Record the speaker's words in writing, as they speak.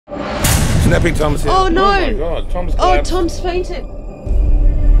Snappy Tom's here. Oh no! Oh my God, Tom's Oh, collapsed. Tom's fainted.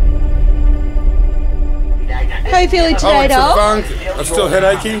 How are you feeling today, it's a doll? funk. I'm still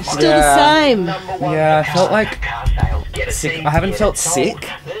headachy. Still the same. Yeah, I felt like sick. I haven't felt sick,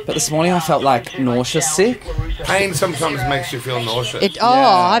 but this morning I felt like nauseous sick. Pain sometimes makes you feel nauseous.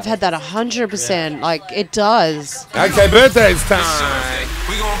 I've had that 100%. Like, it does. Okay, birthday's time.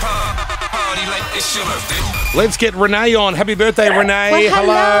 Let's get Renee on. Happy birthday, Renee. Well,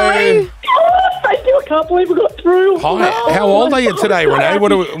 hello. Thank you. I can't believe we got through. Hi. How old are you today, Renee?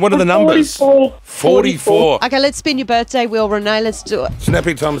 What are the numbers? 44. Okay, let's spin your birthday wheel, Renee. Let's do it.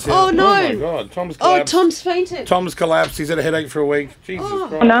 Snappy Tom's here. Oh, no. Oh my God, Tom's Oh, collapsed. Tom's fainted. Tom's collapsed. He's had a headache for a week. Jesus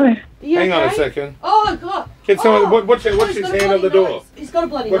Christ. No. You Hang on a okay? second. Oh, God. Can someone, what's he's his got a hand on the bloody door? nose. He's got a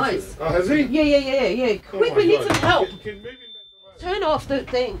bloody What's nose. Oh, has he? Yeah. Oh Quick, my we need God. some help. Can move him out of the way. Turn off the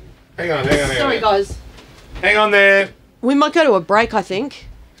thing. Hang on. Sorry, guys. Hang on there. We might go to a break, I think.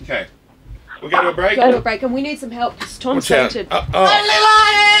 Okay. We'll go to a break. Go to a break, and we need some help because Tom's Watch out. fainted.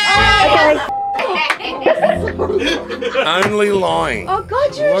 Only lying. Oh,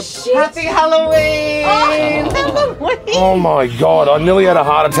 God, you're What? shit. Happy Halloween! Halloween. Oh my God, I nearly had a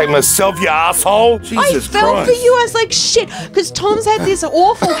heart attack myself, you asshole. I Jesus fell Christ. for you. I was like, shit. Because Tom's had this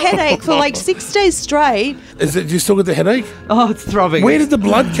awful headache for like 6 days straight. Is it, do you still get the headache? Oh, it's throbbing. Where did the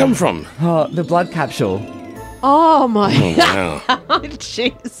blood come from? Oh, the blood capsule. Oh, my Wow. God.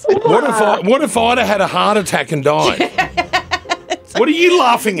 Jeez. What if I'd have had a heart attack and died? What are you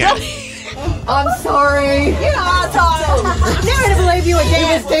laughing at? I'm sorry. You asshole! Never to believe you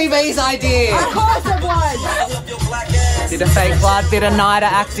again. It was TV's idea. Of course it was. Bit of fake blood, bit of NIDA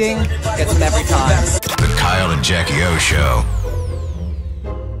acting. Gets them every time. The Kyle and Jackie O Show.